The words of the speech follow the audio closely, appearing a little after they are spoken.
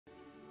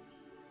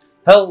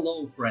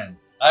Hello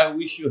friends, I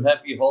wish you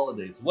happy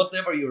holidays,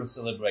 whatever you're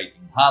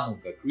celebrating,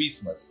 Hanukah,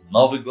 Christmas,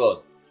 Novi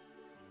God.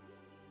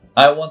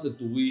 I wanted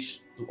to wish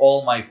to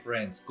all my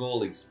friends,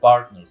 colleagues,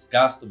 partners,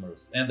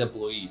 customers and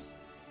employees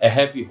a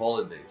happy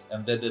holidays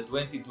and that the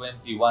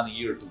 2021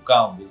 year to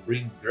come will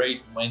bring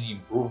great many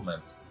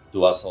improvements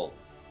to us all.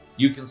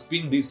 You can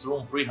spin this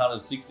room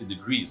 360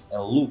 degrees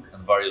and look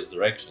in various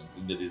directions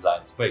in the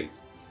design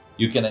space.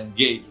 You can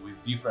engage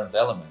with different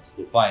elements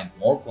to find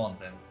more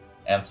content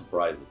and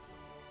surprises.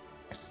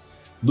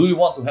 Do you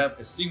want to have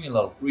a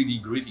similar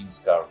 3D greetings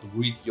card to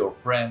greet your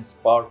friends,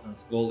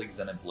 partners, colleagues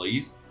and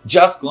employees?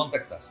 Just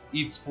contact us,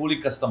 it's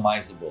fully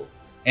customizable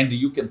and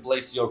you can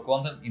place your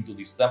content into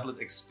this template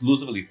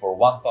exclusively for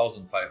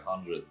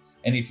 1,500.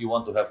 And if you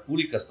want to have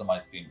fully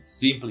customized themes,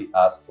 simply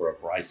ask for a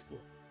price code.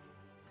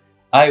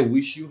 I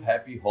wish you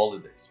happy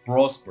holidays,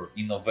 prosper,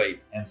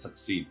 innovate and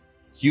succeed.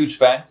 Huge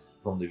thanks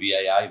from the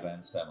VII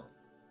family.